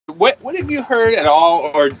what have you heard at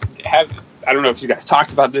all, or I don't know if you guys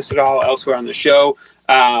talked about this at all elsewhere on the show,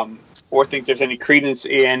 or think there's any credence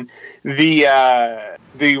in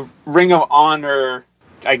the Ring of Honor,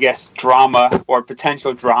 I guess, drama or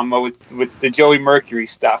potential drama with the Joey Mercury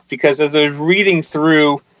stuff? Because as I was reading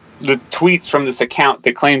through the tweets from this account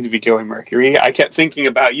that claimed to be Joey Mercury, I kept thinking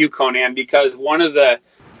about you, Konnan, because one of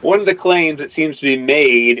the claims that seems to be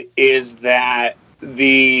made is that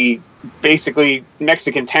the basically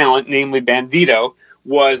Mexican talent, namely Bandito,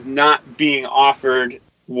 was not being offered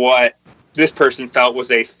what this person felt was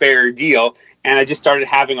a fair deal. And I just started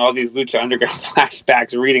having all these Lucha Underground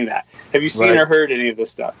flashbacks reading that. Have you seen or heard any of this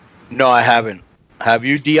stuff? No, I haven't. Have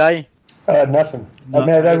you, D.I.? Nothing. No. I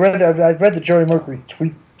mean, I read the Joey Mercury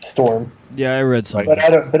tweet storm. Yeah, I read something. But I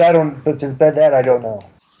don't. But that I don't know.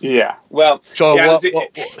 Yeah. Well.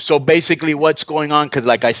 So basically, what's going on? Because,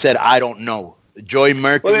 like I said, I don't know. Joey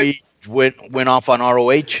Mercury went off on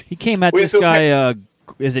ROH. He came at this guy.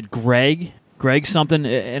 Is it Greg? Greg something?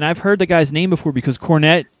 And I've heard the guy's name before because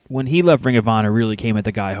Cornette, when he left Ring of Honor, really came at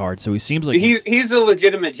the guy hard. So he seems like he's a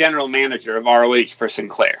legitimate general manager of ROH for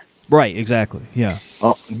Sinclair. Right. Exactly. Yeah.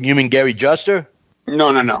 Oh, you mean Gary Juster?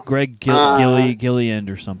 No. It's Greg Gilliand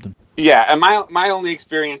or something. Yeah, and my only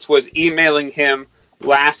experience was emailing him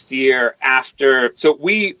last year after. So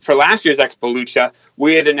for last year's Expo Lucha,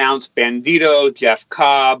 we had announced Bandito, Jeff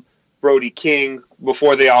Cobb, Brody King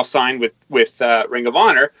before they all signed with Ring of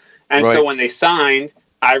Honor. And so when they signed,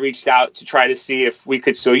 I reached out to try to see if we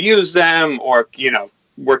could still use them or,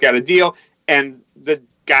 work out a deal. And the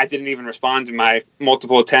guy didn't even respond to my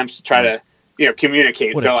multiple attempts to try to,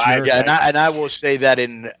 communicate. So I will say that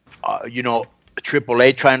in,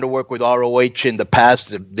 AAA trying to work with ROH in the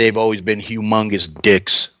past, they've always been humongous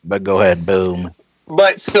dicks. But go ahead, boom.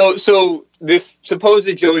 But so this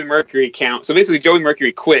supposed Joey Mercury account, so basically Joey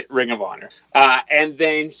Mercury quit Ring of Honor. And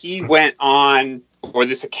then he went on, or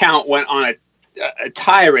this account went on a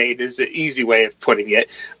tirade, is an easy way of putting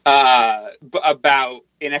it, about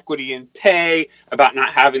inequity in pay, about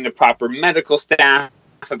not having the proper medical staff,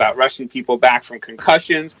 about rushing people back from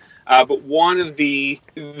concussions. But one of the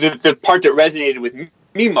part that resonated with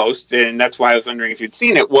me most, and that's why I was wondering if you'd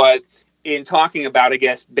seen it, was in talking about, I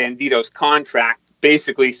guess, Bandito's contract,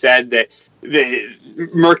 basically said that the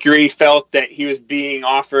Mercury felt that he was being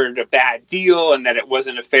offered a bad deal and that it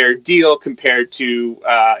wasn't a fair deal compared to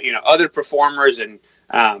other performers. And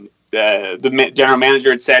the general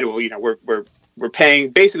manager had said, well, we're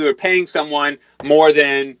paying someone more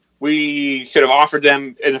than we should have offered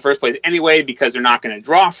them in the first place anyway, because they're not going to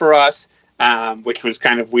draw for us, which was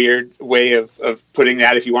kind of weird way of putting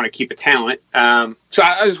that if you want to keep a talent. So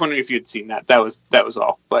I was just wondering if you'd seen that. That was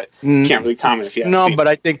all, but can't really comment if you haven't seen but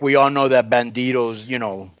I think we all know that Bandito's,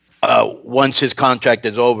 once his contract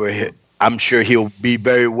is over, I'm sure he'll be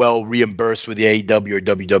very well reimbursed with the AEW or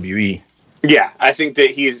WWE. Yeah, I think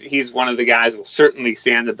that he's one of the guys who will certainly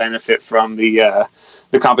stand the benefit from the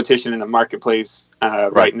competition in the marketplace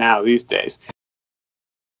right now these days.